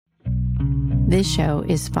This show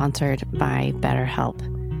is sponsored by BetterHelp.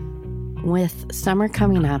 With summer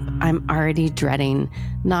coming up, I'm already dreading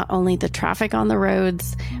not only the traffic on the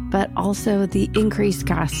roads, but also the increased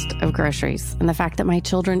cost of groceries and the fact that my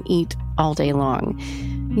children eat all day long.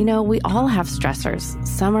 You know, we all have stressors.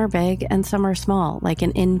 Some are big and some are small, like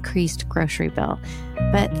an increased grocery bill.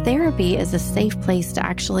 But therapy is a safe place to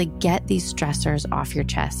actually get these stressors off your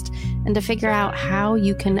chest and to figure out how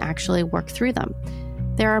you can actually work through them.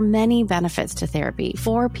 There are many benefits to therapy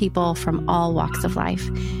for people from all walks of life.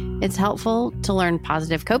 It's helpful to learn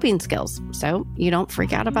positive coping skills so you don't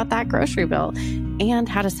freak out about that grocery bill, and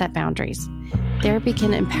how to set boundaries. Therapy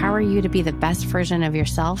can empower you to be the best version of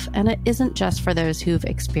yourself, and it isn't just for those who've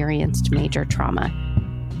experienced major trauma.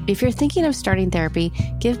 If you're thinking of starting therapy,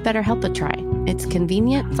 give BetterHelp a try. It's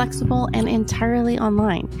convenient, flexible, and entirely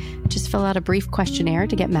online. Just fill out a brief questionnaire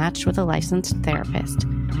to get matched with a licensed therapist.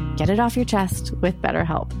 Get it off your chest with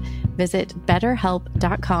BetterHelp. Visit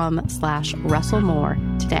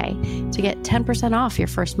betterhelp.com/RussellMoore today to get 10% off your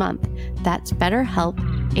first month. That's BetterHelp,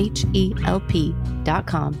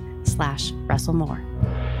 HELP.com/RussellMoore.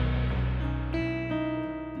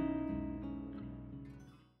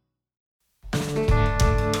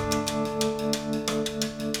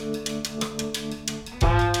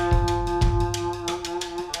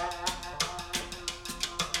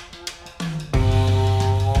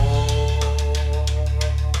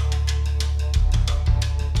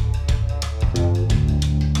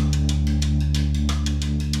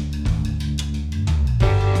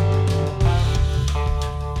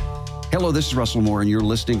 Hello, this is Russell Moore, and you're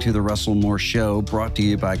listening to The Russell Moore Show, brought to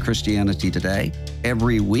you by Christianity Today.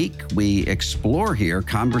 Every week, we explore here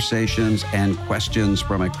conversations and questions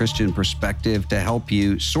from a Christian perspective to help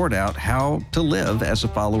you sort out how to live as a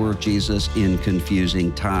follower of Jesus in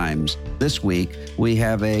confusing times. This week, we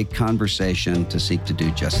have a conversation to seek to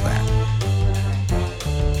do just that.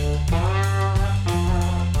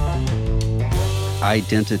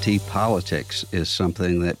 Identity politics is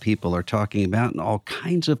something that people are talking about in all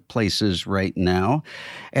kinds of places right now.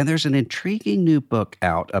 And there's an intriguing new book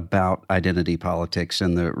out about identity politics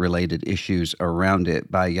and the related issues around it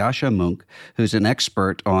by Yascha Mounk, who's an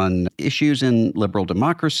expert on issues in liberal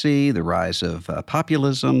democracy, the rise of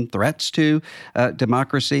populism, threats to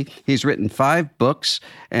democracy. He's written 5 books,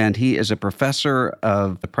 and he is a professor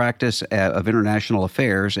of the practice of international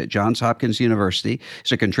affairs at Johns Hopkins University.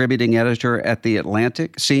 He's a contributing editor at the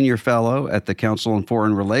Atlantic, senior fellow at the Council on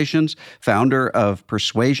Foreign Relations, founder of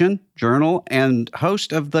Persuasion Journal, and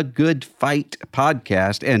host of the Good Fight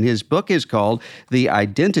podcast. And his book is called The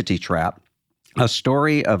Identity Trap: A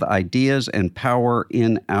Story of Ideas and Power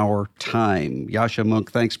in Our Time. Yascha Mounk,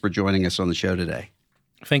 thanks for joining us on the show today.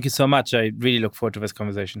 Thank you so much. I really look forward to this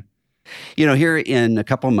conversation. You know, here in a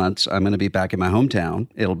couple months, I'm going to be back in my hometown.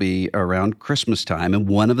 It'll be around Christmas time. And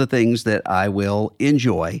one of the things that I will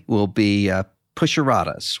enjoy will be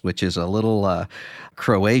pusheratas, which is a little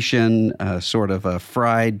Croatian sort of a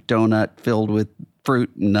fried donut filled with fruit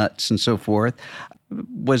and nuts and so forth.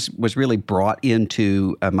 Was really brought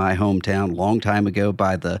into my hometown a long time ago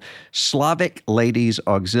by the Slavic Ladies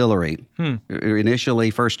Auxiliary.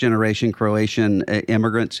 Initially, first-generation Croatian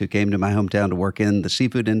immigrants who came to my hometown to work in the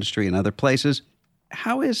seafood industry and other places.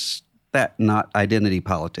 How is that not identity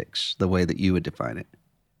politics, the way that you would define it?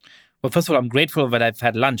 Well, first of all, I'm grateful that I've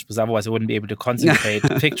had lunch, because otherwise I wouldn't be able to concentrate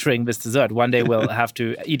picturing this dessert. One day we'll have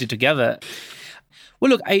to eat it together. Well,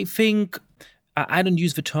 look, I think I don't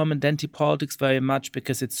use the term identity politics very much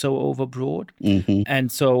because it's so overbroad. Mm-hmm.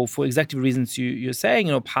 And so for exactly the reasons you're saying,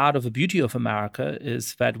 you know, part of the beauty of America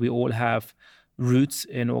is that we all have roots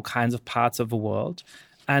in all kinds of parts of the world.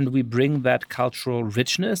 And we bring that cultural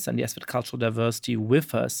richness and, yes, that cultural diversity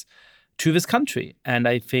with us to this country. And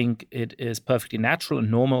I think it is perfectly natural and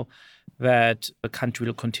normal that the country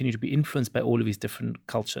will continue to be influenced by all of these different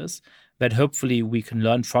cultures, that hopefully we can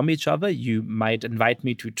learn from each other. You might invite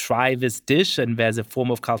me to try this dish, and there's a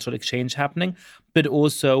form of cultural exchange happening, but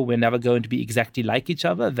also we're never going to be exactly like each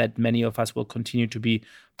other, that many of us will continue to be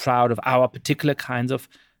proud of our particular kinds of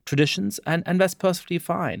traditions, and that's perfectly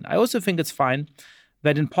fine. I also think it's fine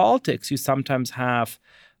that in politics you sometimes have,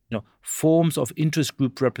 you know, forms of interest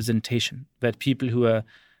group representation, that people who are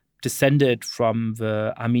descended from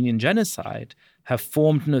the Armenian genocide have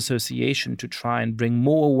formed an association to try and bring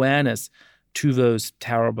more awareness to those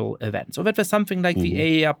terrible events. Or that there's something like the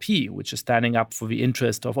AARP, which is standing up for the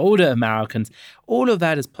interest of older Americans. All of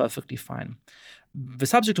that is perfectly fine. The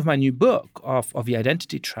subject of my new book, of the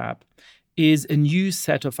identity trap, is a new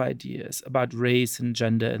set of ideas about race and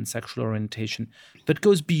gender and sexual orientation that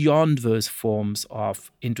goes beyond those forms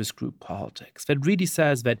of interest group politics, that really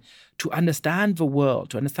says that to understand the world,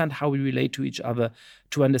 to understand how we relate to each other,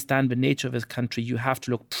 to understand the nature of this country, you have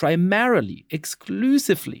to look primarily,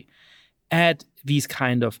 exclusively at these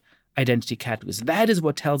kind of identity categories. That is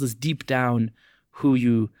what tells us deep down who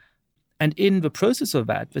you. And in the process of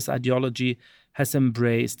that, this ideology has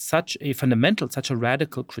embraced such a fundamental, such a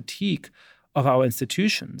radical critique of our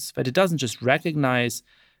institutions that it doesn't just recognize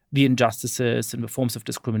the injustices and the forms of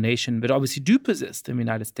discrimination that obviously do persist in the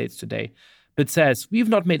United States today, but says we've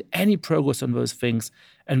not made any progress on those things,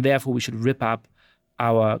 and therefore we should rip up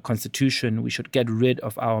our Constitution, we should get rid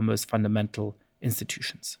of our most fundamental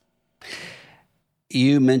institutions.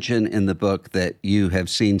 You mention in the book that you have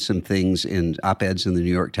seen some things in op-eds in the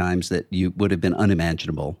New York Times that you would have been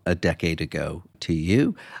unimaginable a decade ago to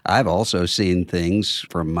you. I've also seen things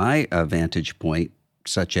from my vantage point,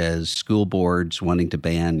 such as school boards wanting to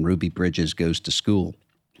ban Ruby Bridges Goes to School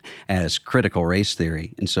as critical race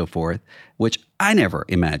theory and so forth, which I never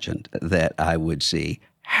imagined that I would see.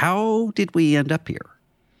 How did we end up here?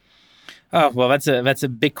 Oh, well, that's a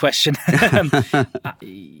big question.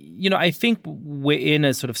 I think we're in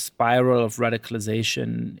a sort of spiral of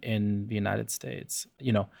radicalization in the United States.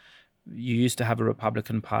 You used to have a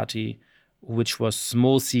Republican Party which was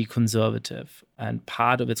small c conservative, and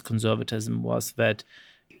part of its conservatism was that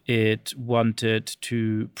it wanted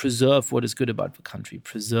to preserve what is good about the country,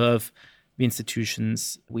 preserve the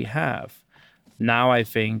institutions we have. Now I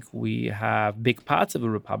think we have big parts of a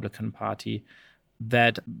Republican Party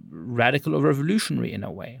that radical or revolutionary in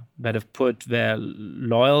a way, that have put their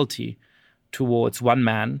loyalty towards one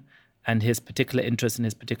man and his particular interest in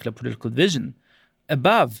his particular political vision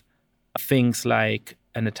above things like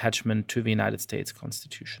an attachment to the United States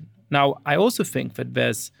Constitution. Now, I also think that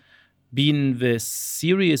there's been this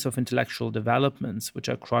series of intellectual developments, which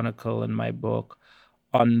I chronicle in my book,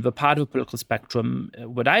 on the part of the political spectrum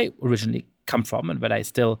where I originally come from and that I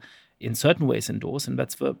still in certain ways endorse, and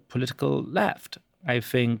that's the political left. I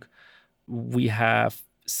think we have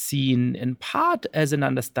seen in part as an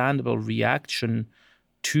understandable reaction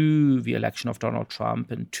to the election of Donald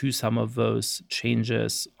Trump and to some of those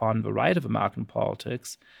changes on the right of American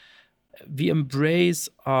politics, the embrace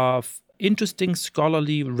of interesting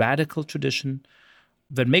scholarly radical tradition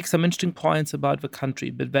that makes some interesting points about the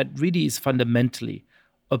country, but that really is fundamentally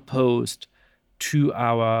opposed to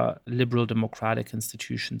our liberal democratic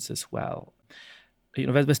institutions as well.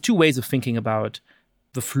 There's two ways of thinking about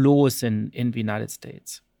the flaws in the United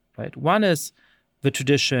States, right? One is the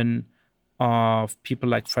tradition of people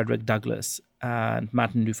like Frederick Douglass and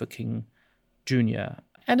Martin Luther King Jr.,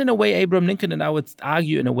 and in a way, Abraham Lincoln, and I would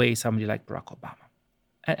argue in a way, somebody like Barack Obama.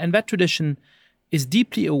 And that tradition is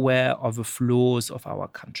deeply aware of the flaws of our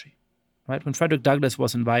country, right? When Frederick Douglass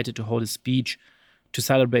was invited to hold a speech to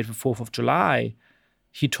celebrate the 4th of July,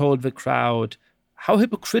 he told the crowd, how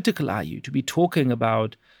hypocritical are you to be talking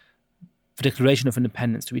about the Declaration of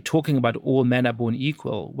Independence, to be talking about all men are born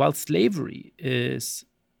equal, while slavery is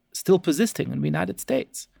still persisting in the United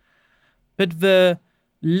States? But the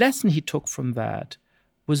lesson he took from that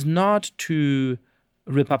was not to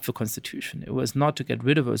rip up the Constitution. It was not to get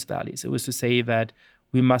rid of those values. It was to say that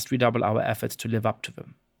we must redouble our efforts to live up to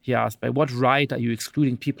them. He asked, by what right are you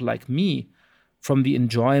excluding people like me from the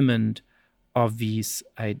enjoyment of these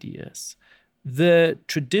ideas? The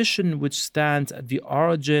tradition which stands at the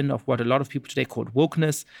origin of what a lot of people today call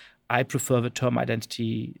wokeness, I prefer the term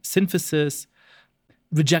identity synthesis,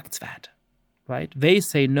 rejects that, right? They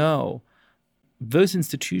say, no, those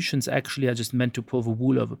institutions actually are just meant to pull the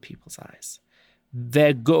wool over people's eyes.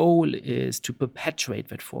 Their goal is to perpetuate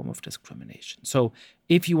that form of discrimination. So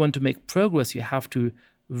if you want to make progress, you have to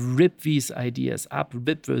rip these ideas up,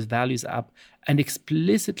 rip those values up, and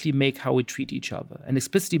explicitly make how we treat each other, and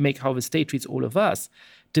explicitly make how the state treats all of us,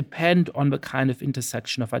 depend on the kind of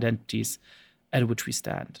intersection of identities at which we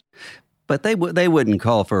stand. But they wouldn't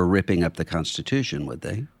call for ripping up the Constitution, would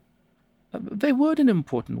they? They would in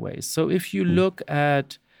important ways. So if you look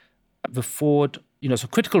at the Ford, so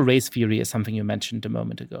critical race theory is something you mentioned a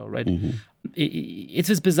moment ago, right? Mm-hmm. It's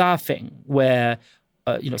this bizarre thing where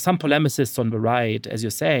some polemicists on the right, as you're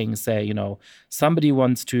saying, say, somebody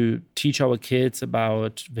wants to teach our kids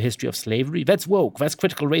about the history of slavery. That's woke. That's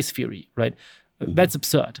critical race theory, right? Mm-hmm. That's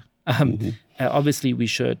absurd. Obviously, we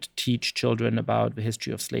should teach children about the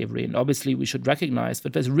history of slavery. And obviously, we should recognize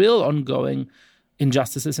that there's real ongoing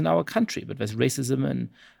injustices in our country, but there's racism and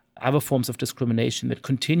other forms of discrimination that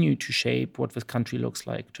continue to shape what this country looks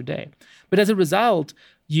like today. But as a result,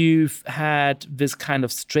 You've had this kind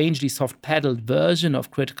of strangely soft-pedaled version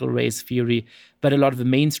of critical race theory, but a lot of the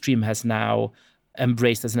mainstream has now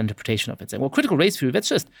embraced as an interpretation of it. Saying, well, critical race theory, that's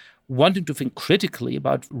just wanting to think critically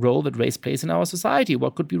about the role that race plays in our society.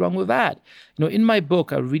 What could be wrong with that? In my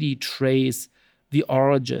book, I really trace the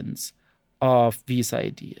origins of these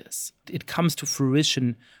ideas. It comes to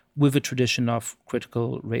fruition with a tradition of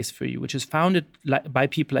critical race theory, which is founded by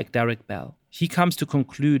people like Derek Bell. He comes to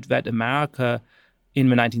conclude that America in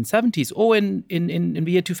the 1970s or in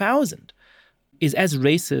the year 2000 is as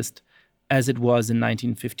racist as it was in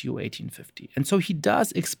 1950 or 1850. And so he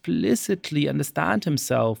does explicitly understand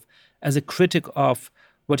himself as a critic of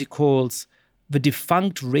what he calls the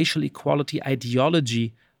defunct racial equality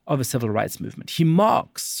ideology of the civil rights movement. He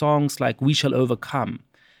mocks songs like We Shall Overcome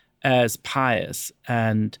as pious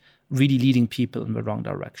and really leading people in the wrong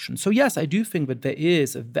direction. So yes, I do think that there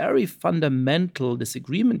is a very fundamental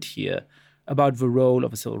disagreement here about the role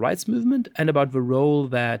of the civil rights movement and about the role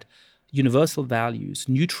that universal values,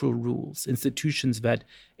 neutral rules, institutions that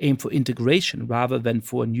aim for integration rather than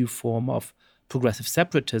for a new form of progressive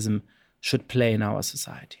separatism should play in our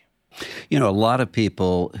society. A lot of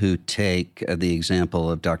people who take the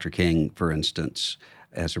example of Dr. King, for instance,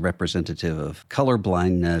 as a representative of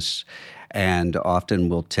colorblindness, and often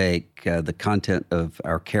will take the content of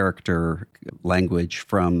our character language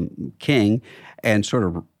from King and sort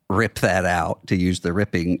of rip that out, to use the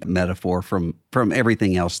ripping metaphor, from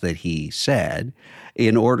everything else that he said,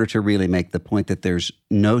 in order to really make the point that there's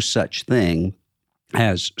no such thing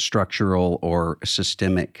as structural or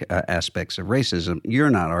systemic aspects of racism. You're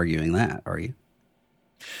not arguing that, are you?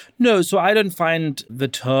 No, so I don't find the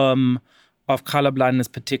term of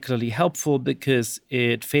colorblindness particularly helpful because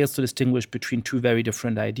it fails to distinguish between two very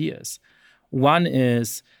different ideas. One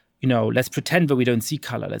is, let's pretend that we don't see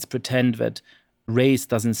color. Let's pretend that race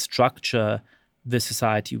doesn't structure the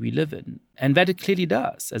society we live in. And that it clearly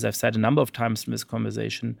does. As I've said a number of times in this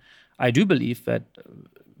conversation, I do believe that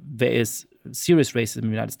there is serious racism in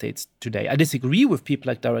the United States today. I disagree with people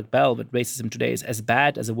like Derek Bell that racism today is as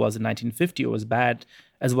bad as it was in 1950 or as bad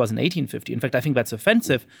as it was in 1850. In fact, I think that's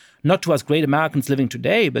offensive, not to us great Americans living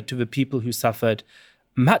today, but to the people who suffered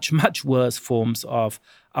much, much worse forms of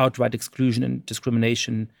outright exclusion and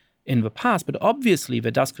discrimination in the past. But obviously,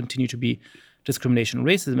 there does continue to be discrimination and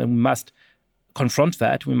racism, and we must confront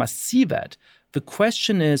that. We must see that. The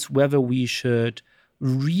question is whether we should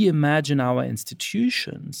reimagine our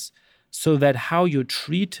institutions so that how you're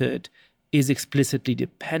treated is explicitly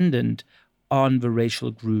dependent on the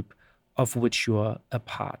racial group of which you're a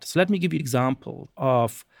part. So let me give you an example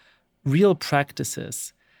of real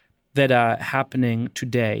practices that are happening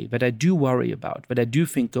today that I do worry about, that I do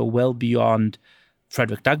think go well beyond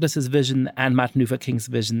Frederick Douglass's vision and Martin Luther King's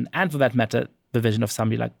vision, and for that matter, the vision of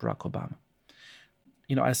somebody like Barack Obama.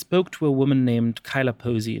 I spoke to a woman named Kyla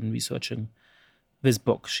Posey in researching this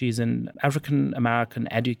book. She's an African-American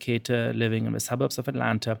educator living in the suburbs of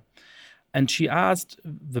Atlanta. And she asked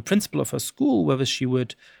the principal of her school whether she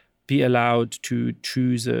would be allowed to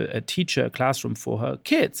choose a teacher, a classroom for her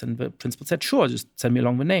kids. And the principal said, sure, just send me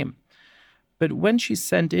along the name. But when she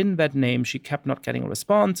sent in that name, she kept not getting a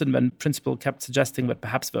response. And then the principal kept suggesting that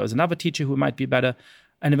perhaps there was another teacher who might be better.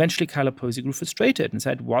 And eventually Kyla Posey grew frustrated and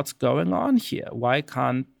said, what's going on here? Why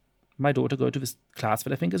can't my daughter go to this class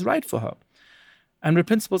that I think is right for her? And the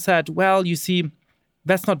principal said, well, you see,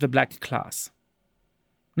 that's not the black class.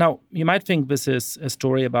 Now, you might think this is a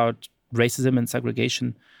story about racism and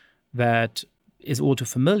segregation that is all too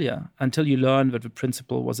familiar until you learn that the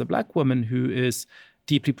principal was a black woman who is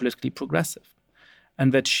deeply politically progressive,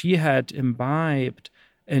 and that she had imbibed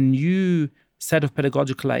a new set of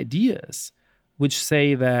pedagogical ideas which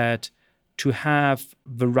say that to have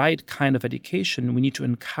the right kind of education, we need to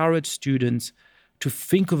encourage students to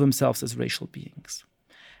think of themselves as racial beings.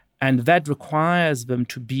 And that requires them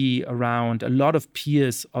to be around a lot of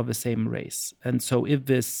peers of the same race. And so if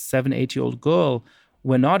this 7-8-year-old girl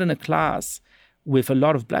were not in a class with a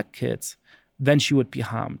lot of black kids, then she would be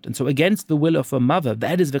harmed. And so against the will of her mother,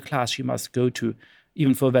 that is the class she must go to,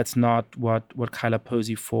 even though that's not what Kyla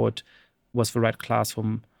Posey thought was the right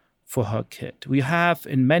classroom for her kid. We have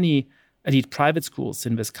in many elite private schools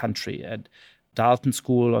in this country, at Dalton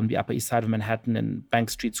School on the Upper East Side of Manhattan, and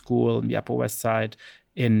Bank Street School on the Upper West Side,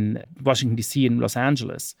 in Washington, D.C., in Los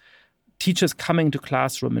Angeles, teachers coming to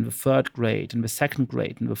classroom in the 3rd grade, in the 2nd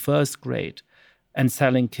grade, in the 1st grade, and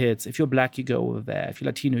telling kids, if you're black, you go over there. If you're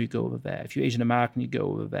Latino, you go over there. If you're Asian American, you go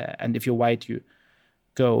over there. And if you're white, you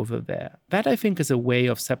go over there. That, I think, is a way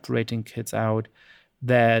of separating kids out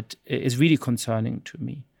that is really concerning to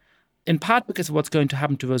me. in part because of what's going to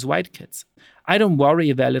happen to those white kids. I don't worry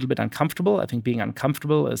if they're a little bit uncomfortable. I think being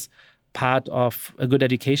uncomfortable is part of a good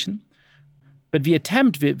education. But the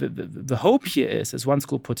attempt, the hope here is, as one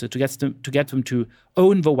school puts it, to get them to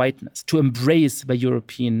own the whiteness, to embrace the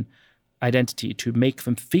European identity, to make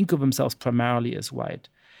them think of themselves primarily as white.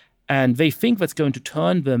 And they think that's going to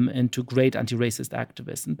turn them into great anti-racist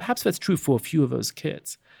activists. And perhaps that's true for a few of those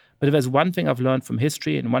kids. But if there's one thing I've learned from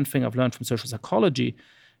history and one thing I've learned from social psychology,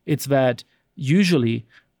 it's that usually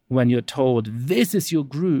when you're told this is your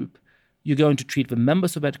group, you're going to treat the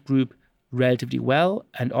members of that group relatively well,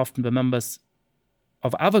 and often the members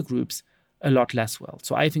of other groups a lot less well.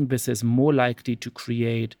 So I think this is more likely to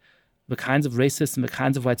create the kinds of racists and the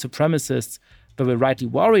kinds of white supremacists that we're rightly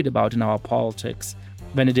worried about in our politics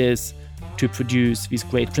than it is to produce these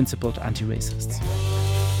great principled anti-racists.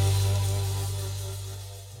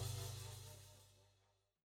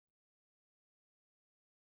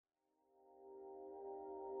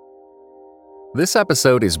 This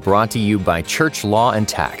episode is brought to you by Church Law and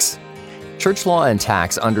Tax. Church Law and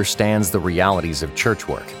Tax understands the realities of church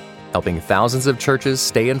work, helping thousands of churches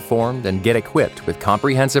stay informed and get equipped with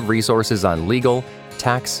comprehensive resources on legal,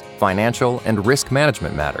 tax, financial, and risk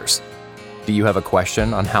management matters. Do you have a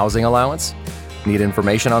question on housing allowance? Need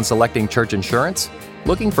information on selecting church insurance?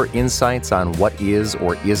 Looking for insights on what is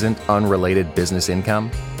or isn't unrelated business income?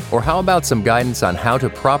 Or how about some guidance on how to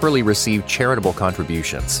properly receive charitable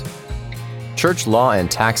contributions?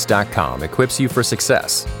 ChurchLawAndTax.com equips you for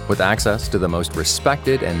success with access to the most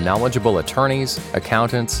respected and knowledgeable attorneys,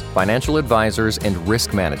 accountants, financial advisors, and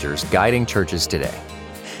risk managers guiding churches today.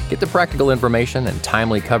 Get the practical information and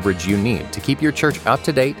timely coverage you need to keep your church up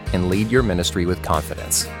to date and lead your ministry with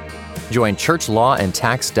confidence. Join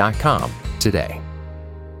ChurchLawAndTax.com today.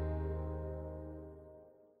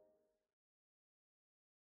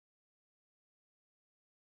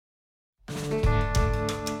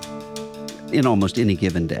 In almost any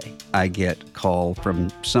given day, I get a call from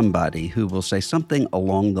somebody who will say something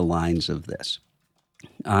along the lines of this.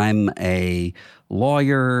 I'm a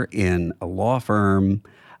lawyer in a law firm.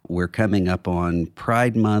 We're coming up on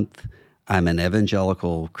Pride Month. I'm an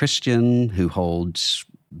evangelical Christian who holds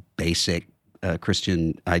basic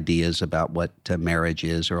Christian ideas about what marriage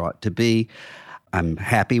is or ought to be. I'm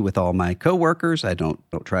happy with all my coworkers. I don't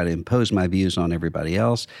try to impose my views on everybody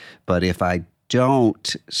else. But if I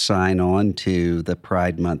don't sign on to the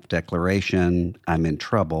Pride Month declaration, I'm in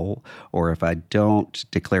trouble. Or if I don't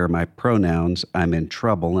declare my pronouns, I'm in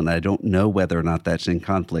trouble, and I don't know whether or not that's in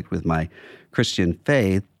conflict with my Christian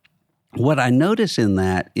faith. What I notice in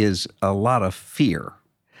that is a lot of fear.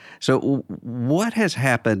 So what has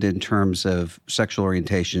happened in terms of sexual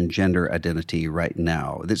orientation, gender identity right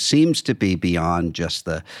now that seems to be beyond just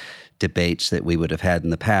the debates that we would have had in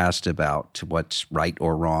the past about what's right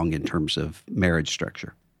or wrong in terms of marriage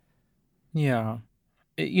structure? Yeah.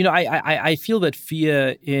 You know, I feel that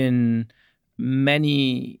fear in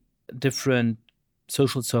many different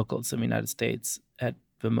social circles in the United States at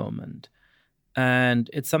the moment. And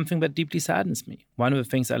it's something that deeply saddens me. One of the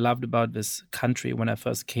things I loved about this country when I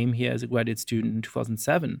first came here as a graduate student in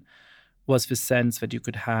 2007 was the sense that you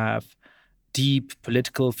could have deep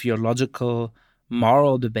political, theological,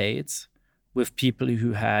 moral debates with people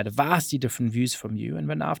who had vastly different views from you. And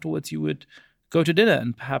then afterwards you would go to dinner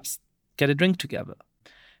and perhaps get a drink together.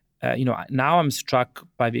 Now I'm struck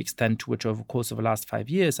by the extent to which over the course of the last 5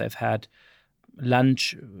 years I've had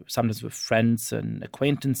lunch, sometimes with friends and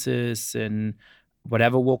acquaintances in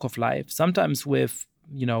whatever walk of life, sometimes with,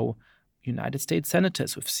 United States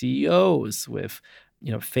senators, with CEOs, with,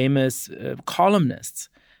 famous columnists.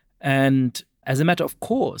 And as a matter of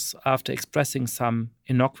course, after expressing some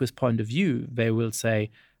innocuous point of view, they will say,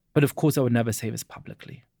 but of course I would never say this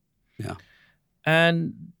publicly. Yeah.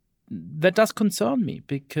 And that does concern me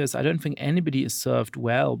because I don't think anybody is served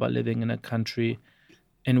well by living in a country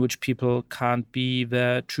in which people can't be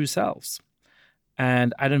their true selves.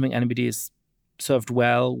 And I don't think anybody is served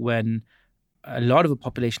well when a lot of the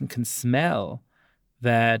population can smell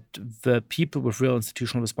that the people with real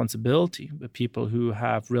institutional responsibility, the people who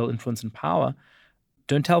have real influence and power,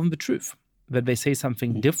 don't tell them the truth, that they say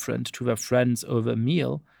something different to their friends over a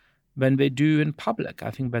meal than they do in public.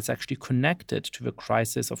 I think that's actually connected to the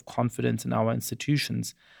crisis of confidence in our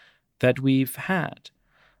institutions that we've had.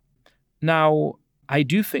 Now, I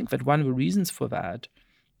do think that one of the reasons for that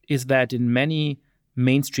is that in many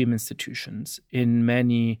mainstream institutions, in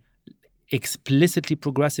many explicitly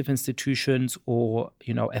progressive institutions or,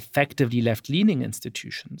 effectively left-leaning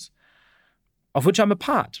institutions, of which I'm a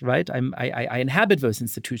part, right? I inhabit those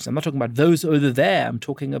institutions. I'm not talking about those over there. I'm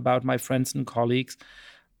talking about my friends and colleagues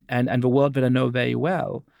and the world that I know very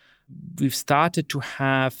well. we've started to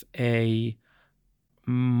have a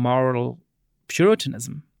moral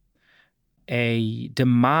puritanism, a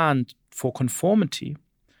demand for conformity,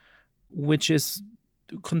 which is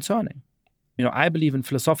concerning. I believe in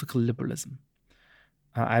philosophical liberalism.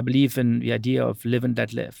 I believe in the idea of live and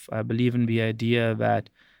let live. I believe in the idea that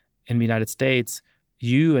in the United States,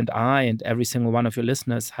 you and I and every single one of your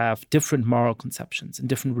listeners have different moral conceptions and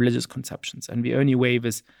different religious conceptions. And the only way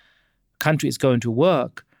this country is going to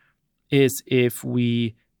work is if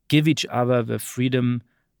we give each other the freedom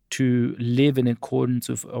to live in accordance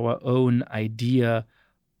with our own idea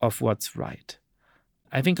of what's right.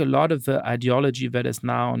 I think a lot of the ideology that is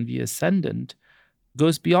now on the ascendant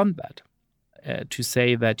goes beyond that, to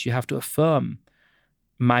say that you have to affirm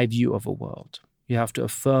my view of the world. You have to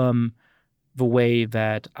affirm the way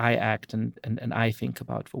that I act and I think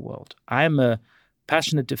about the world. I'm a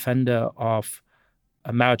passionate defender of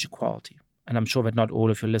marriage equality, and I'm sure that not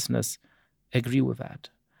all of your listeners agree with that.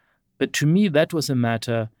 But to me, that was a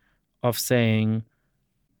matter of saying,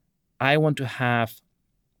 I want to have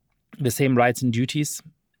the same rights and duties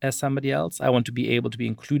as somebody else. I want to be able to be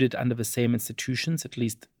included under the same institutions, at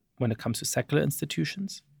least when it comes to secular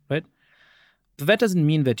institutions, right? But that doesn't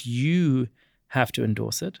mean that you have to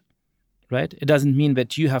endorse it, right? It doesn't mean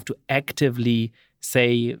that you have to actively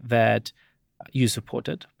say that you support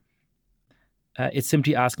it. It's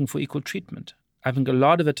simply asking for equal treatment. I think a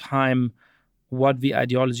lot of the time, what the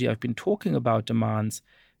ideology I've been talking about demands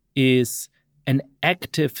is an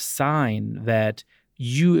active sign that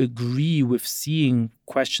you agree with seeing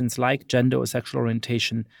questions like gender or sexual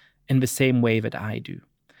orientation in the same way that I do.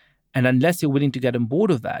 And unless you're willing to get on board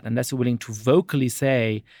with that, unless you're willing to vocally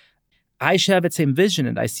say, I share that same vision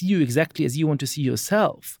and I see you exactly as you want to see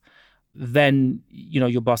yourself, then,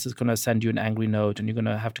 your boss is going to send you an angry note and you're going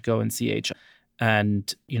to have to go and see HR.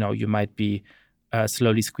 And, you might be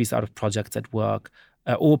slowly squeezed out of projects at work.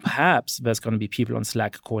 Or perhaps there's going to be people on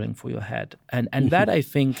Slack calling for your head. And that, I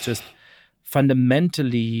think, just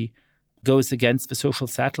fundamentally goes against the social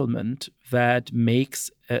settlement that makes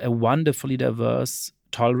a wonderfully diverse,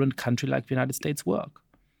 tolerant country like the United States work.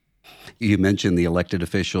 You mentioned the elected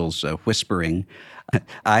officials whispering.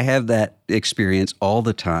 I have that experience all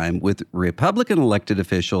the time with Republican elected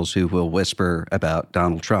officials who will whisper about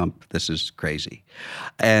Donald Trump. This is crazy.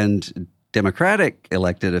 And Democratic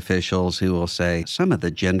elected officials who will say some of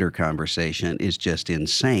the gender conversation is just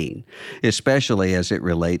insane, especially as it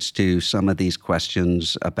relates to some of these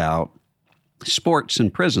questions about sports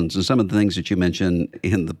and prisons and some of the things that you mentioned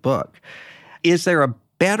in the book. Is there a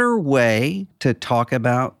better way to talk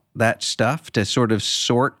about that stuff, to sort of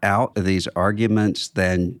sort out these arguments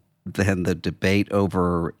than the debate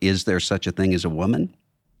over is there such a thing as a woman?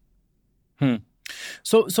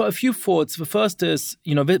 So a few thoughts. The first is,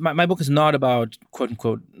 my book is not about quote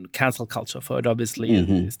unquote cancel culture for it, obviously.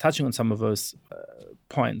 Mm-hmm. It's touching on some of those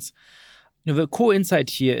points. The core insight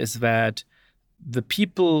here is that the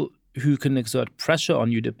people who can exert pressure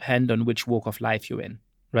on you depend on which walk of life you're in,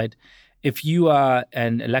 right? If you are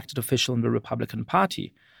an elected official in the Republican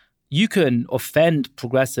Party, you can offend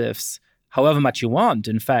progressives however much you want.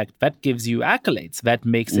 In fact, that gives you accolades. That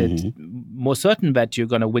makes it more certain that you're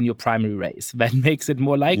going to win your primary race. That makes it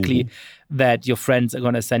more likely that your friends are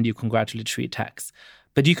going to send you congratulatory texts.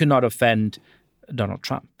 But you cannot offend Donald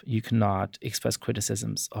Trump. You cannot express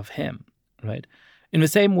criticisms of him, right? In the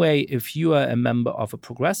same way, if you are a member of a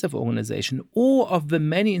progressive organization or of the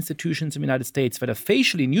many institutions in the United States that are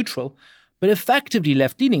facially neutral, but effectively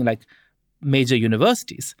left-leaning, like major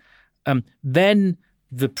universities, then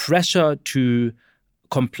the pressure to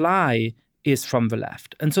comply is from the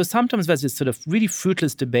left. And so sometimes there's this sort of really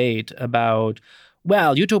fruitless debate about,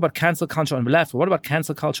 well, you talk about cancel culture on the left, but what about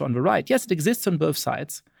cancel culture on the right? Yes, it exists on both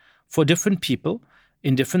sides for different people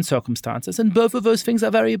in different circumstances, and both of those things are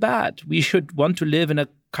very bad. We should want to live in a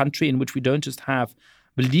country in which we don't just have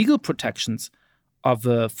the legal protections of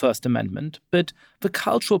the First Amendment, but the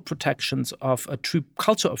cultural protections of a true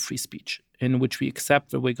culture of free speech, in which we accept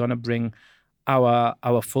that we're going to bring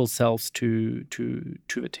our full selves to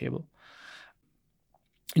the table.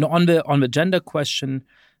 On the gender question,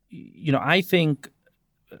 I think,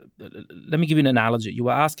 let me give you an analogy. You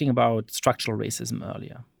were asking about structural racism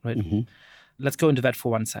earlier, right? Mm-hmm. Let's go into that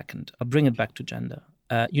for 1 second. I'll bring it back to gender.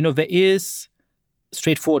 There is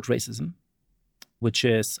straightforward racism, which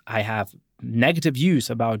is I have negative views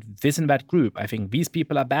about this and that group. I think these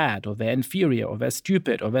people are bad, or they're inferior, or they're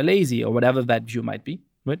stupid, or they're lazy, or whatever that view might be,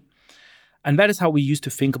 right? And that is how we used to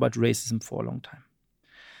think about racism for a long time.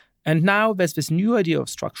 And now there's this new idea of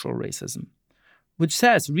structural racism, which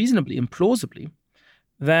says reasonably, implausibly,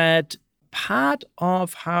 that part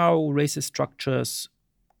of how racist structures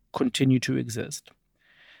continue to exist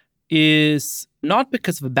is not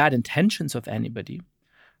because of the bad intentions of anybody,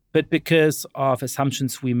 but because of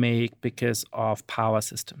assumptions we make because of power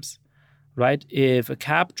systems, right? If a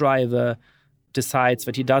cab driver decides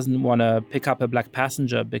that he doesn't want to pick up a black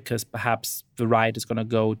passenger because perhaps the ride is going to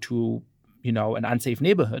go to, an unsafe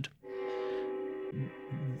neighborhood,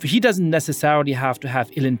 he doesn't necessarily have to have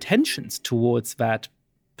ill intentions towards that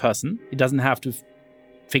person. He doesn't have to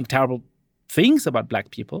think terrible things about black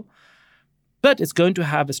people, but it's going to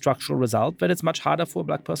have a structural result that it's much harder for a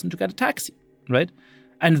black person to get a taxi, right?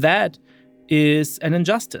 And that is an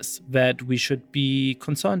injustice that we should be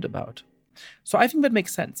concerned about. So I think that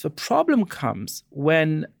makes sense. The problem comes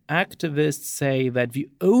when activists say that the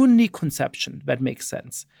only conception that makes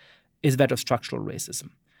sense is that of structural racism.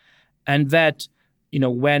 And that,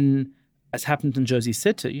 when, as happened in Jersey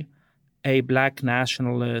City, a black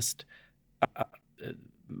nationalist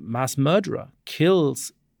mass murderer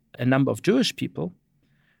kills a number of Jewish people,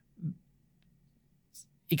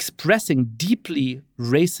 expressing deeply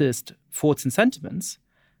racist thoughts and sentiments,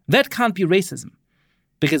 that can't be racism.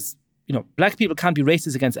 Because, black people can't be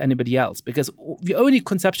racist against anybody else, because the only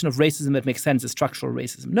conception of racism that makes sense is structural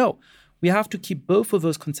racism. No, we have to keep both of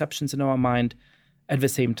those conceptions in our mind at the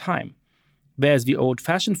same time. There's the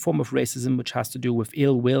old-fashioned form of racism, which has to do with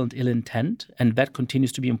ill will and ill intent, and that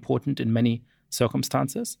continues to be important in many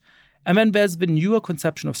circumstances. And then there's the newer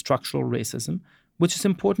conception of structural racism, which is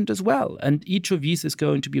important as well. And each of these is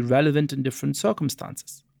going to be relevant in different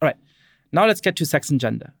circumstances. All right, now let's get to sex and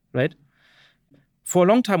gender, right? For a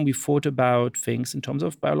long time, we thought about things in terms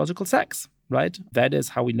of biological sex, right? That is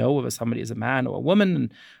how we know whether somebody is a man or a woman,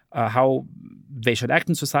 and how they should act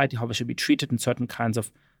in society, how they should be treated in certain kinds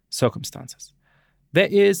of circumstances. There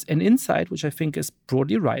is an insight, which I think is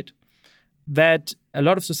broadly right, that a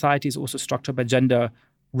lot of society is also structured by gender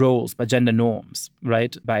roles, by gender norms,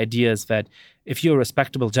 right? By ideas that if you're a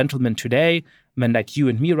respectable gentleman today, men like you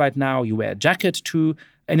and me right now, you wear a jacket to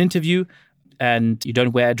an interview and you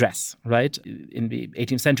don't wear a dress, right? In the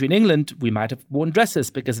 18th century in England, we might have worn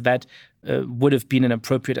dresses because that would have been an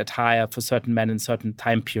appropriate attire for certain men in certain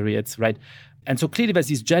time periods, right? And so clearly there's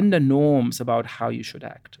these gender norms about how you should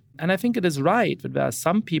act. And I think it is right that there are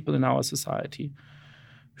some people in our society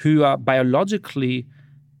who are biologically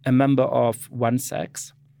a member of one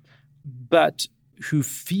sex, but who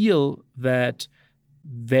feel that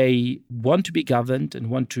they want to be governed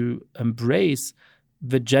and want to embrace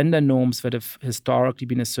the gender norms that have historically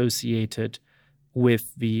been associated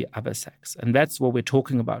with the other sex. And that's what we're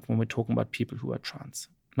talking about when we're talking about people who are trans.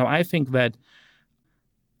 Now, I think that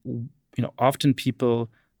often people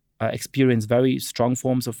experience very strong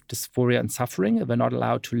forms of dysphoria and suffering if they're not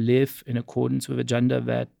allowed to live in accordance with a gender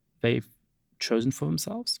that they've chosen for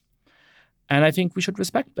themselves. And I think we should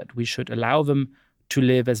respect that. We should allow them to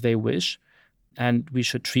live as they wish, and we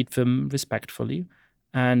should treat them respectfully.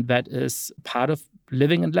 And that is part of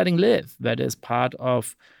living and letting live. That is part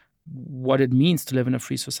of what it means to live in a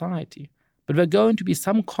free society. But there are going to be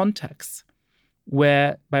some contexts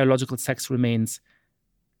where biological sex remains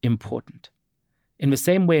important. In the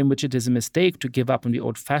same way in which it is a mistake to give up on the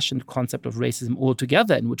old-fashioned concept of racism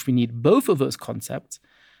altogether, in which we need both of those concepts,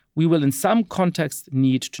 we will in some context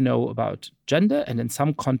need to know about gender, and in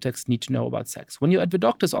some context need to know about sex. When you're at the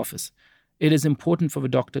doctor's office, it is important for the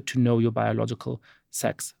doctor to know your biological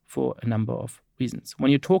sex for a number of reasons.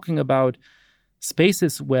 When you're talking about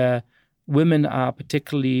spaces where women are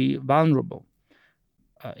particularly vulnerable,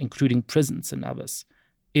 including prisons and others,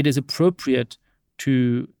 it is appropriate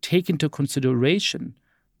to take into consideration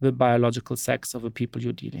the biological sex of the people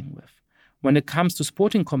you're dealing with. When it comes to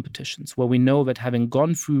sporting competitions, where we know that having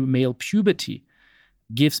gone through male puberty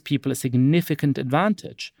gives people a significant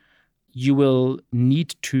advantage, you will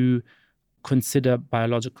need to consider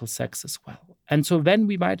biological sex as well. And so then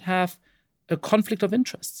we might have a conflict of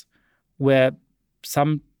interests where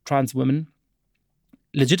some trans women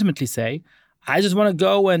legitimately say, I just want to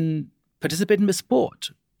go and participate in the sport.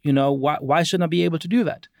 Why shouldn't I be able to do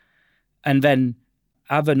that? And then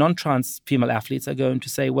other non-trans female athletes are going to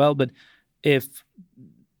say, well, but if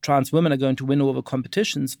trans women are going to win all the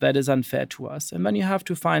competitions, that is unfair to us. And then you have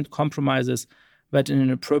to find compromises that in an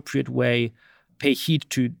appropriate way pay heed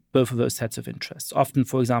to both of those sets of interests. Often,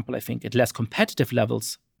 for example, I think at less competitive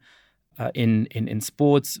levels in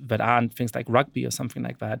sports that aren't things like rugby or something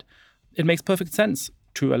like that, it makes perfect sense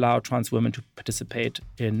to allow trans women to participate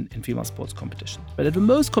in female sports competitions. But at the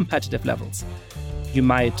most competitive levels, you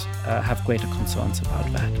might have greater concerns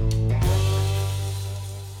about that.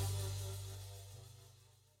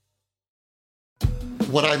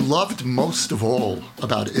 What I loved most of all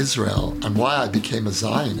about Israel and why I became a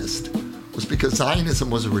Zionist was because Zionism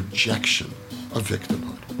was a rejection of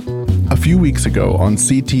victimhood. A few weeks ago on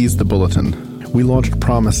CT's The Bulletin, we launched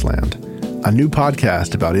Promised Land, a new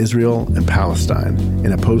podcast about Israel and Palestine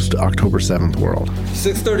in a post-October 7th world.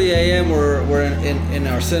 6:30 a.m. we're in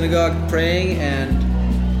our synagogue praying,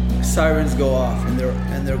 and sirens go off, and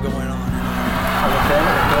they're going on.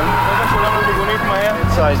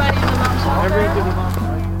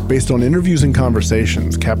 Based on interviews and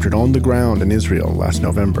conversations captured on the ground in Israel last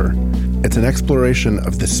November, it's an exploration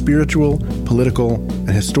of the spiritual, political,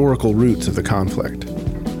 and historical roots of the conflict.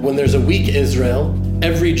 When there's a weak Israel,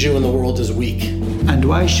 every Jew in the world is weak. And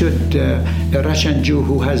why should a Russian Jew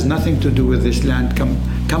who has nothing to do with this land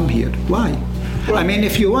come here? Why? I mean,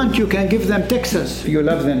 if you want, you can give them Texas. You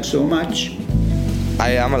love them so much.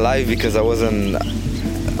 I am alive because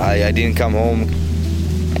I didn't come home.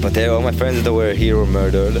 But all my friends that were here were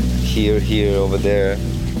murdered. Here, over there.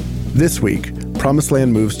 This week, Promised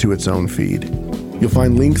Land moves to its own feed. You'll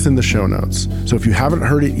find links in the show notes, so if you haven't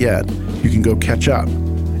heard it yet, you can go catch up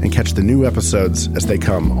and catch the new episodes as they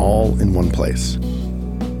come all in one place.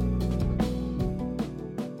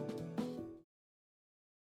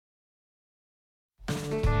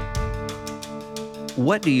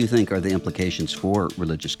 What do you think are the implications for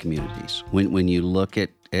religious communities when you look at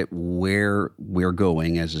where we're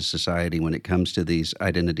going as a society when it comes to these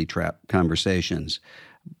identity trap conversations?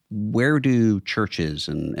 Where do churches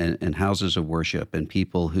and houses of worship and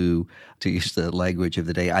people who, to use the language of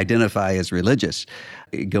the day, identify as religious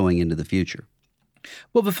going into the future?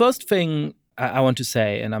 Well, the first thing I want to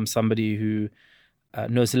say, and I'm somebody who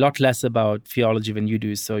knows a lot less about theology than you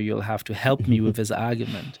do, so you'll have to help me with this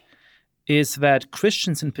argument, is that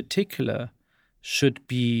Christians in particular should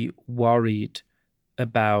be worried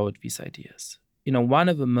about these ideas. You know, one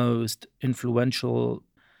of the most influential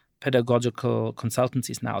pedagogical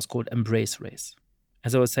consultancies now is called Embrace Race.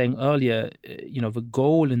 As I was saying earlier, the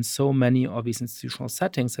goal in so many of these institutional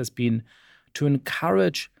settings has been to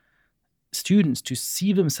encourage students to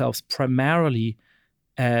see themselves primarily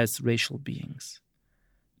as racial beings.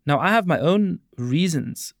 Now, I have my own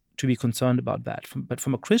reasons to be concerned about that. But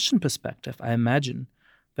from a Christian perspective, I imagine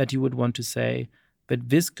that you would want to say that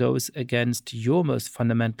this goes against your most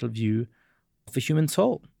fundamental view of the human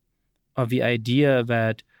soul, of the idea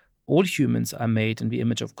that all humans are made in the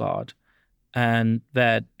image of God, and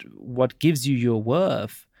that what gives you your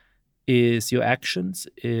worth is your actions,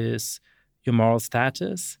 is your moral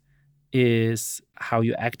status, is how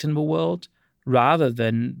you act in the world, rather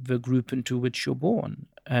than the group into which you're born.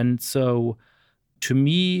 And so, to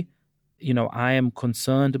me, I am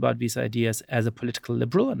concerned about these ideas as a political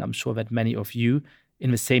liberal, and I'm sure that many of you,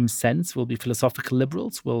 in the same sense, will be philosophical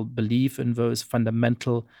liberals, will believe in those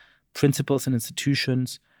fundamental principles and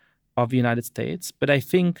institutions of the United States. But I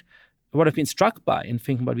think what I've been struck by in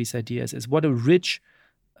thinking about these ideas is what a rich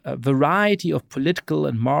variety of political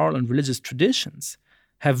and moral and religious traditions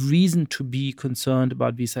have reason to be concerned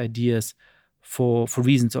about these ideas for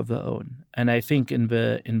reasons of their own. And I think in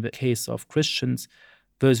the case of Christians,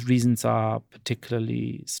 those reasons are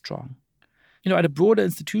particularly strong. At a broader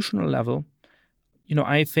institutional level,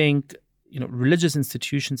 I think, religious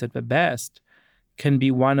institutions at their best can be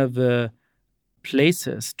one of the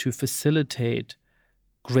places to facilitate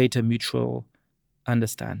greater mutual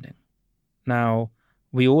understanding. Now,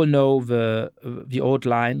 we all know the old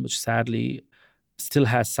line, which sadly still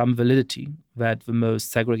has some validity, that the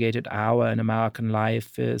most segregated hour in American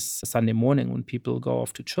life is Sunday morning when people go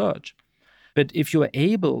off to church. But if you are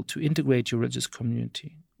able to integrate your religious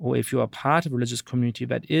community, or if you are part of a religious community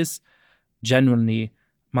that is genuinely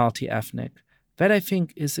multi-ethnic, that I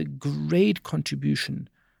think is a great contribution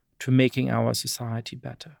to making our society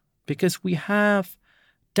better. Because we have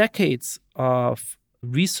decades of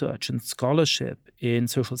research and scholarship in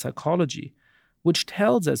social psychology, which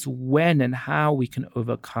tells us when and how we can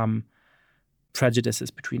overcome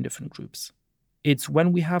prejudices between different groups. It's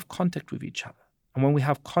when we have contact with each other. And when we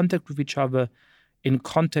have contact with each other in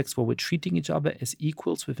contexts where we're treating each other as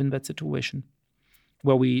equals within that situation,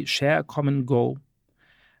 where we share a common goal,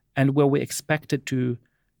 and where we're expected to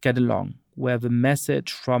get along, where the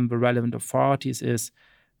message from the relevant authorities is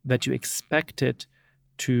that you're expected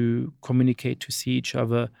to communicate, to see each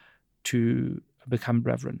other, to become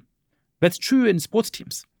brethren. That's true in sports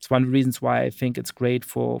teams. It's one of the reasons why I think it's great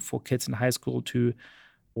for kids in high school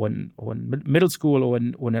or in middle school or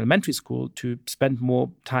in elementary school to spend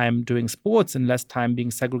more time doing sports and less time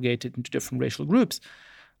being segregated into different racial groups.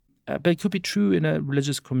 But it could be true in a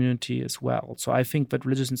religious community as well. So I think that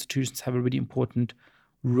religious institutions have a really important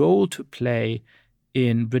role to play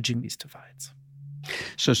in bridging these divides.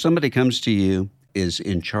 So somebody comes to you is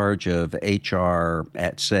in charge of HR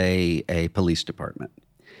at, say, a police department,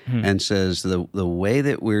 and says the way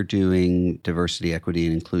that we're doing diversity, equity,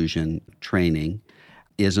 and inclusion training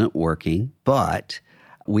isn't working, but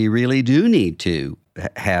we really do need to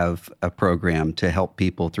have a program to help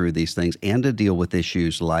people through these things and to deal with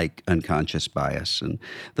issues like unconscious bias and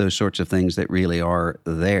those sorts of things that really are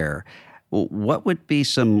there. What would be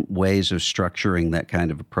some ways of structuring that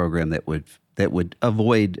kind of a program that would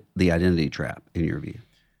avoid the identity trap, in your view?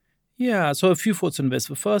 Yeah, so a few thoughts on this.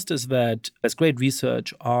 The first is that there's great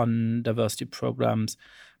research on diversity programs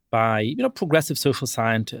by progressive social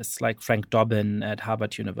scientists like Frank Dobbin at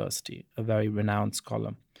Harvard University, a very renowned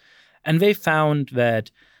scholar. And they found that,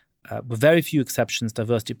 with very few exceptions,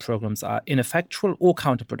 diversity programs are ineffectual or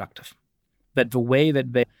counterproductive. That the way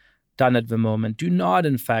that they're done at the moment do not,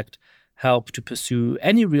 in fact, help to pursue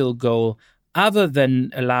any real goal other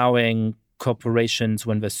than allowing corporations,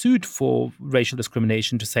 when they're sued for racial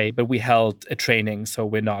discrimination, to say, but we held a training, so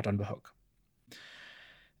we're not on the hook.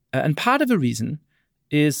 And part of the reason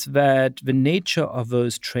is that the nature of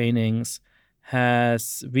those trainings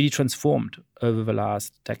has really transformed over the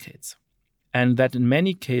last decades. And that in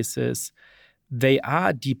many cases, they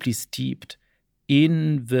are deeply steeped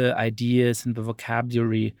in the ideas and the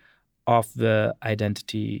vocabulary of the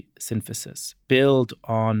identity synthesis, built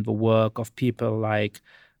on the work of people like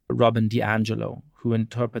Robin DiAngelo, who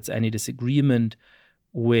interprets any disagreement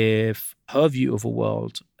with her view of the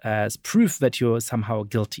world as proof that you're somehow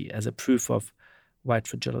guilty, as a proof of white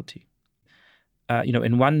fragility.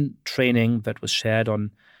 In one training that was shared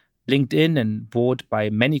on LinkedIn and bought by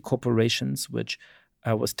many corporations, which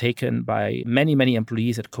was taken by many, many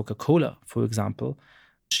employees at Coca-Cola, for example,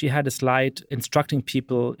 she had a slide instructing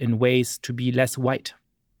people in ways to be less white,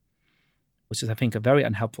 which is, I think, a very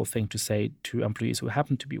unhelpful thing to say to employees who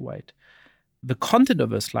happen to be white. The content of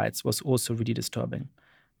those slides was also really disturbing.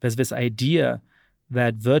 There's this idea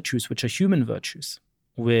that virtues, which are human virtues,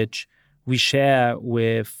 which we share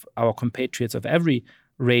with our compatriots of every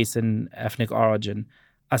race and ethnic origin,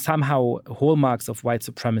 are somehow hallmarks of white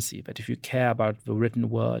supremacy. That if you care about the written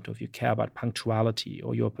word, or if you care about punctuality,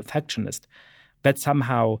 or you're a perfectionist, that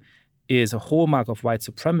somehow is a hallmark of white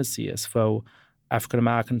supremacy, as though African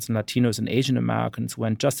Americans and Latinos and Asian Americans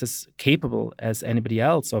weren't just as capable as anybody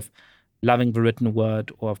else of loving the written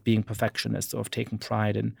word, or of being perfectionists, or of taking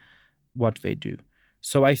pride in what they do.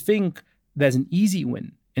 So I think there's an easy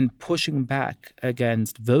win in pushing back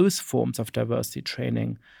against those forms of diversity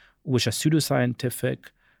training, which are pseudoscientific,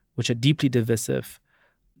 which are deeply divisive,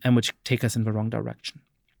 and which take us in the wrong direction.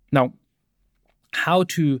 Now, how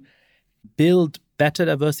to build better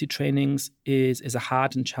diversity trainings is a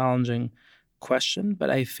hard and challenging question, but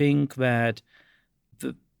I think that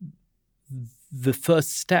the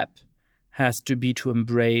first step has to be to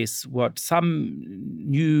embrace what some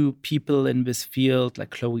new people in this field,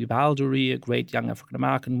 like Chloe Baldery, a great young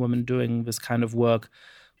African-American woman doing this kind of work,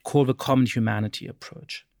 call the common humanity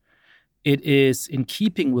approach. It is in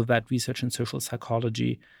keeping with that research in social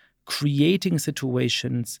psychology, creating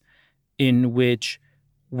situations in which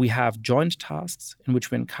we have joint tasks, in which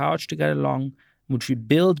we're encouraged to get along, in which we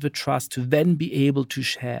build the trust to then be able to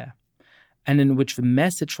share, and in which the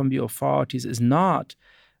message from the authorities is not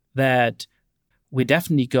that we're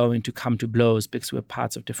definitely going to come to blows because we're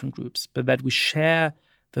parts of different groups, but that we share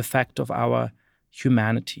the fact of our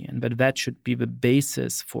humanity, and that should be the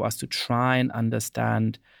basis for us to try and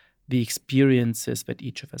understand the experiences that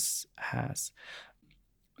each of us has.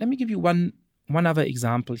 Let me give you one other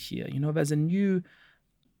example here. There's a new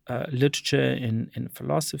literature in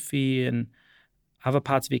philosophy and other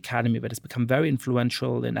parts of the academy that has become very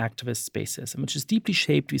influential in activist spaces, and which has deeply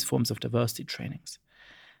shaped these forms of diversity trainings.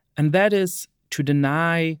 And that is to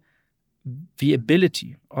deny the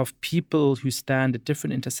ability of people who stand at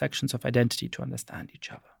different intersections of identity to understand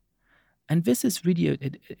each other. And this is really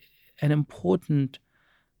an important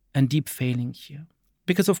and deep failing here.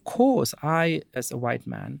 Because, of course, I, as a white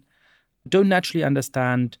man, don't naturally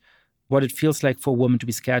understand what it feels like for a woman to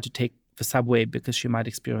be scared to take the subway because she might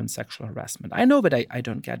experience sexual harassment. I know that I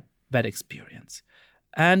don't get that experience.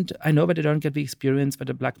 And I know that I don't get the experience that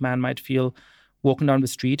a black man might feel walking down the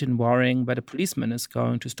street and worrying that a policeman is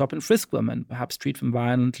going to stop and frisk them and perhaps treat them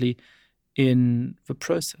violently in the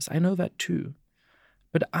process. I know that too.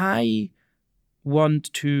 But I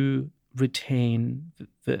want to retain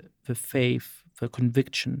the faith, the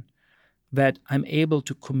conviction that I'm able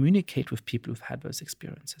to communicate with people who've had those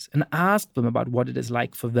experiences and ask them about what it is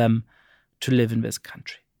like for them to live in this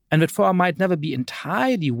country. And that, for I might never be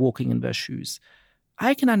entirely walking in their shoes,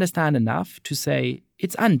 I can understand enough to say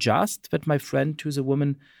it's unjust that my friend, who's a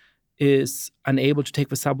woman, is unable to take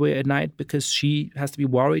the subway at night because she has to be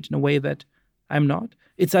worried in a way that I'm not.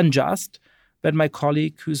 It's unjust that my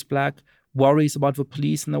colleague who's Black worries about the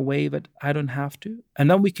police in a way that I don't have to. And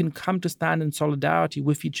then we can come to stand in solidarity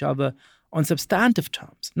with each other on substantive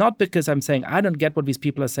terms. Not because I'm saying I don't get what these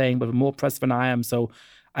people are saying, but they're more pressed than I am, so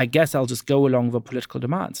I guess I'll just go along with political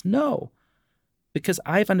demands. No, because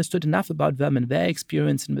I've understood enough about them and their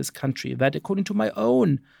experience in this country that according to my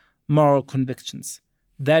own moral convictions,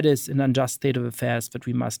 that is an unjust state of affairs that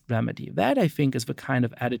we must remedy. That, I think, is the kind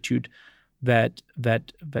of attitude that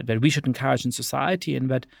we should encourage in society, and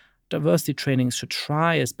that diversity trainings should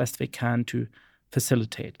try as best they can to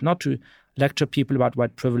facilitate. Not to lecture people about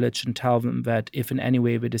white privilege and tell them that if in any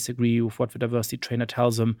way they disagree with what the diversity trainer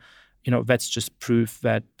tells them, that's just proof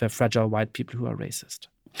that they're fragile white people who are racist.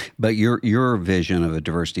 But your vision of a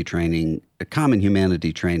diversity training, a common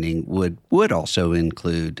humanity training, would also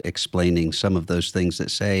include explaining some of those things that,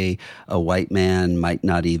 say, a white man might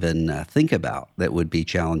not even think about, that would be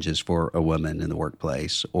challenges for a woman in the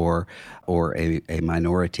workplace or a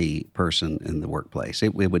minority person in the workplace.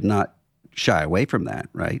 It would not shy away from that,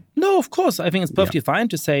 right? No, of course. I think it's perfectly fine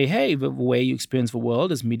to say, hey, the way you experience the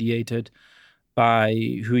world is mediated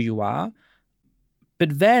by who you are.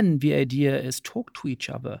 But then the idea is talk to each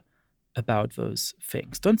other about those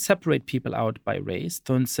things. Don't separate people out by race.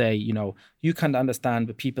 Don't say, you can't understand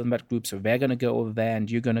the people in that group, so they're going to go over there and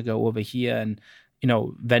you're going to go over here. And,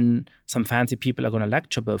 then some fancy people are going to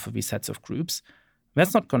lecture both of these sets of groups.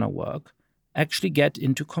 That's not going to work. Actually get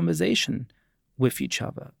into conversation with each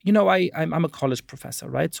other. I'm a college professor,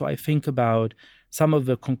 right? So I think about some of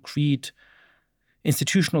the concrete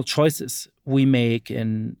institutional choices we make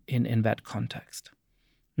in that context.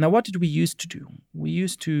 Now, what did we used to do? We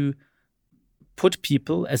used to put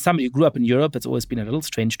people, as somebody who grew up in Europe, it's always been a little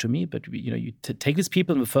strange to me, but you take these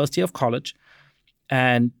people in the first year of college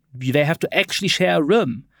and they have to actually share a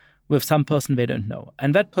room with some person they don't know.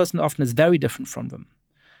 And that person often is very different from them.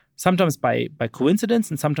 Sometimes by coincidence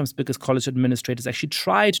and sometimes because college administrators actually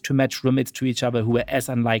tried to match roommates to each other who were as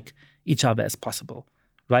unlike each other as possible,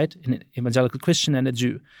 right? An evangelical Christian and a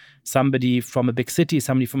Jew, somebody from a big city,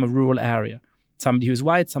 somebody from a rural area, somebody who's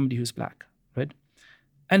white, somebody who's Black, right?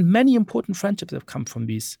 And many important friendships have come from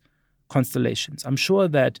these constellations. I'm sure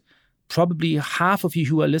that probably half of you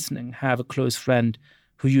who are listening have a close friend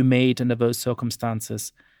who you made under those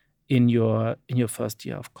circumstances in your first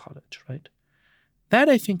year of college, right? That,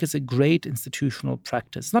 I think, is a great institutional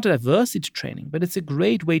practice. It's not a diversity training, but it's a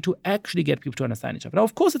great way to actually get people to understand each other. Now,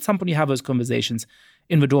 of course, at some point you have those conversations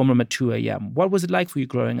in the dorm room at 2 a.m. What was it like for you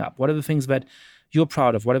growing up? What are the things that you're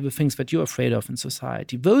proud of? What are the things that you're afraid of in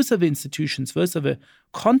society? Those are the institutions, those are the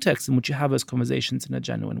contexts in which you have those conversations in a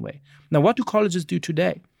genuine way. Now, what do colleges do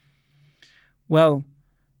today? Well,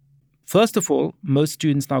 first of all, most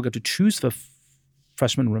students now get to choose their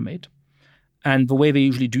freshman roommate. And the way they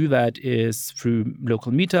usually do that is through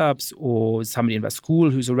local meetups or somebody in their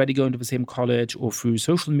school who's already going to the same college or through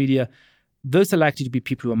social media. Those are likely to be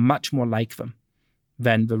people who are much more like them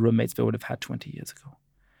than the roommates they would have had 20 years ago.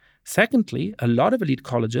 Secondly, a lot of elite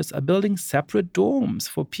colleges are building separate dorms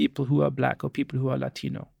for people who are Black or people who are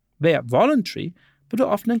Latino. They are voluntary, but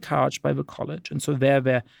are often encouraged by the college. And so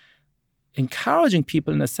they're encouraging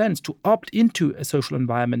people, in a sense, to opt into a social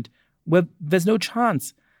environment where there's no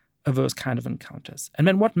chance of those kind of encounters. And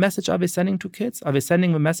then what message are they sending to kids? Are they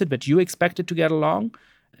sending the message that you expected to get along?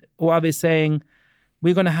 Or are they saying,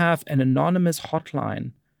 we're going to have an anonymous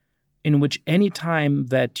hotline in which any time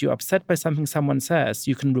that you're upset by something someone says,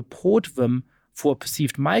 you can report them for a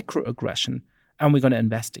perceived microaggression, and we're going to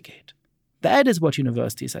investigate. That is what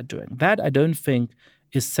universities are doing. That, I don't think,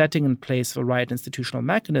 is setting in place the right institutional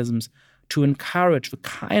mechanisms to encourage the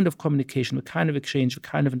kind of communication, the kind of exchange, the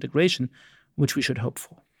kind of integration which we should hope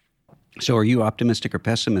for. So are you optimistic or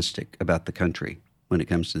pessimistic about the country when it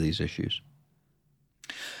comes to these issues?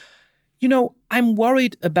 I'm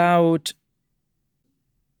worried about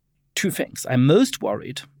two things. I'm most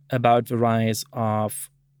worried about the rise of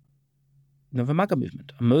the MAGA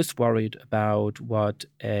movement. I'm most worried about what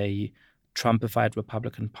a Trumpified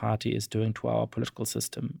Republican Party is doing to our political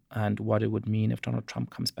system and what it would mean if Donald Trump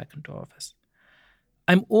comes back into office.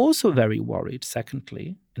 I'm also very worried,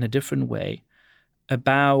 secondly, in a different way,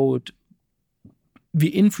 about the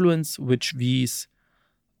influence which these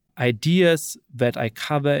ideas that I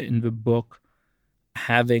cover in the book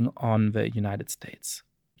having on the United States.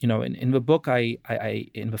 In the book, I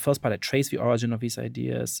in the first part, I trace the origin of these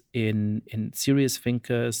ideas in serious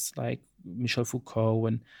thinkers like Michel Foucault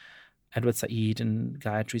and Edward Said and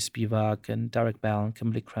Gayatri Spivak and Derek Bell and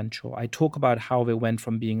Kimberly Crenshaw. I talk about how they went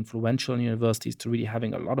from being influential in universities to really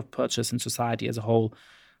having a lot of purchase in society as a whole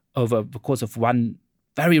over the course of one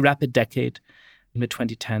very rapid decade in the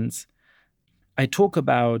 2010s. I talk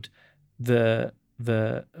about the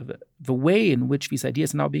way in which these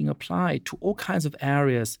ideas are now being applied to all kinds of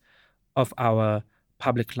areas of our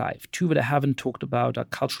public life. Two that I haven't talked about are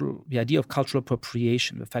the idea of cultural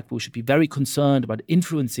appropriation, the fact that we should be very concerned about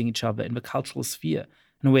influencing each other in the cultural sphere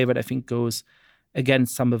in a way that I think goes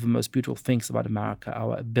against some of the most beautiful things about America,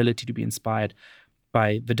 our ability to be inspired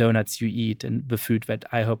by the donuts you eat and the food that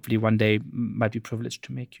I hopefully one day might be privileged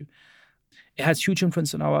to make you. It has huge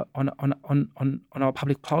influence on our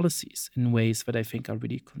public policies in ways that I think are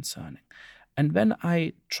really concerning. And then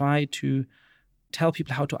I try to tell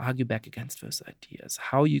people how to argue back against those ideas,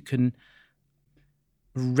 how you can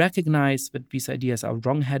recognize that these ideas are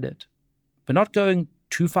wrong-headed. They're not going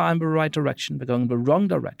too far in the right direction, they're going in the wrong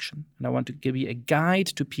direction. And I want to give you a guide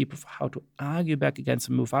to people for how to argue back against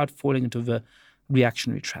them without falling into the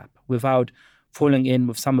reactionary trap, without falling in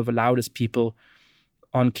with some of the loudest people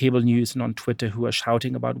on cable news and on Twitter who are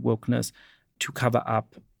shouting about wokeness to cover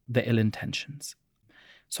up their ill intentions.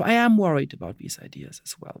 So I am worried about these ideas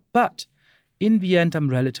as well. But in the end, I'm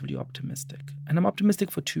relatively optimistic. And I'm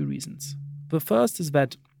optimistic for two reasons. The first is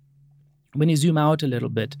that when you zoom out a little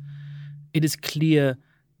bit, it is clear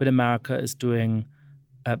that America is doing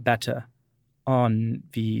better on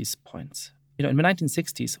these points. You know, in the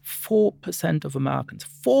 1960s, 4% of Americans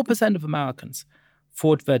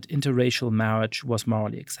thought that interracial marriage was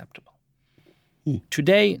morally acceptable.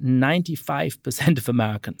 Today, 95% of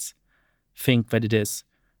Americans think that it is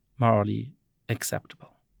morally acceptable.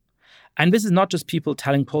 And this is not just people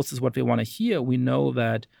telling pollsters what they want to hear. We know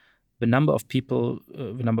that the number of people,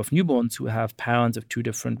 the number of newborns who have parents of two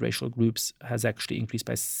different racial groups has actually increased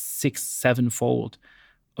by 6-7-fold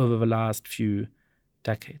over the last few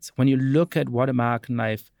decades. When you look at what American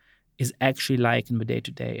life is actually like in the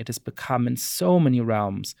day-to-day, it has become in so many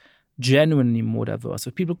realms genuinely more diverse,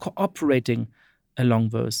 with people cooperating along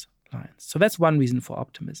those lines. So that's one reason for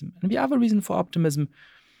optimism. And the other reason for optimism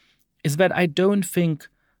is that I don't think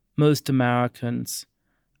most Americans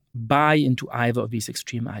buy into either of these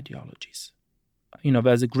extreme ideologies. You know,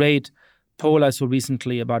 there's a great poll I saw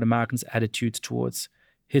recently about Americans' attitudes towards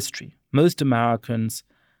history. Most Americans,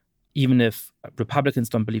 even if Republicans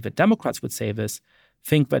don't believe that Democrats would say this,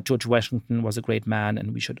 think that George Washington was a great man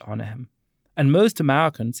and we should honor him. And most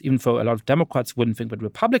Americans, even though a lot of Democrats wouldn't think that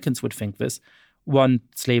Republicans would think this, want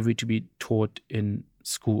slavery to be taught in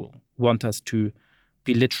school, want us to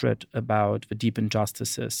be literate about the deep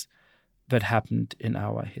injustices that happened in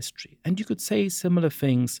our history. And you could say similar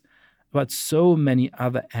things about so many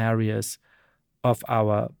other areas of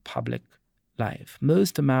our public life.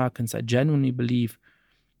 Most Americans, I genuinely believe,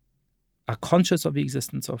 are conscious of the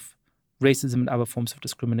existence of racism and other forms of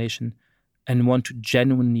discrimination and want to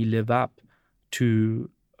genuinely live up to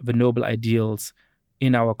the noble ideals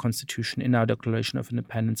in our Constitution, in our Declaration of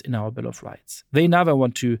Independence, in our Bill of Rights. They never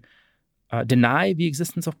want to deny the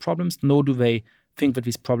existence of problems, nor do they think that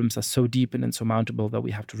these problems are so deep and insurmountable that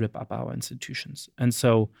we have to rip up our institutions. And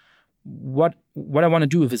so what I want to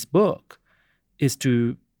do with this book is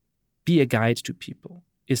to be a guide to people,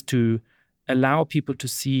 is to allow people to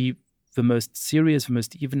see the most serious, the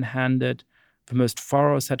most even-handed, the most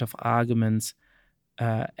thorough set of arguments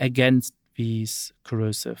against these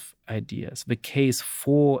corrosive ideas. The case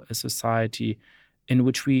for a society in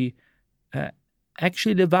which we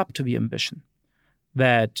actually live up to the ambition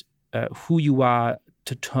that who you are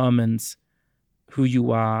determines who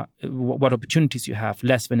you are, what opportunities you have,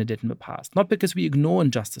 less than it did in the past. Not because we ignore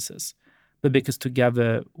injustices, but because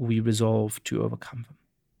together we resolve to overcome them.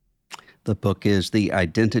 The book is The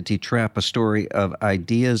Identity Trap, a story of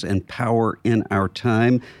ideas and power in our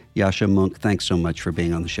time. Yascha Mounk, thanks so much for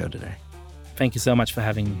being on the show today. Thank you so much for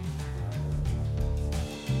having me.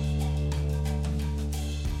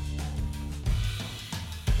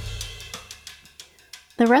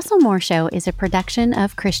 The Russell Moore Show is a production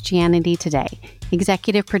of Christianity Today.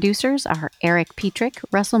 Executive producers are Eric Petrick,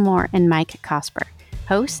 Russell Moore, and Mike Cosper.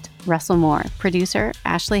 Host, Russell Moore. Producer,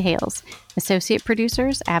 Ashley Hales. Associate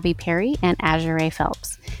producers, Abby Perry and Azure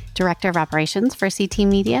Phelps. Director of Operations for CT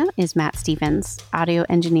Media is Matt Stevens. Audio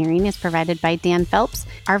engineering is provided by Dan Phelps.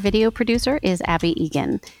 Our video producer is Abby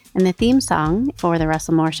Egan. And the theme song for The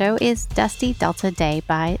Russell Moore Show is Dusty Delta Day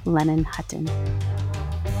by Lennon Hutton.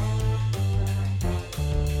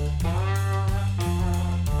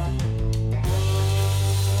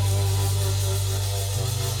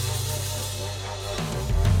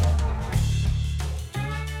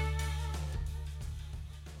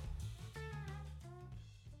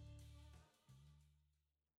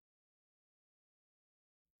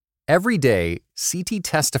 Every day, CT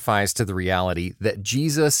testifies to the reality that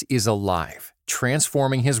Jesus is alive,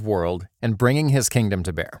 transforming his world and bringing his kingdom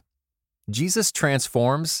to bear. Jesus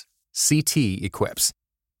transforms, CT equips.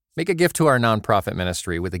 Make a gift to our nonprofit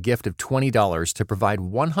ministry with a gift of $20 to provide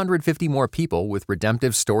 150 more people with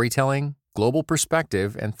redemptive storytelling, global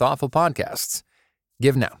perspective, and thoughtful podcasts.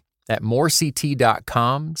 Give now at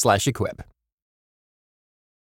morect.com/equip.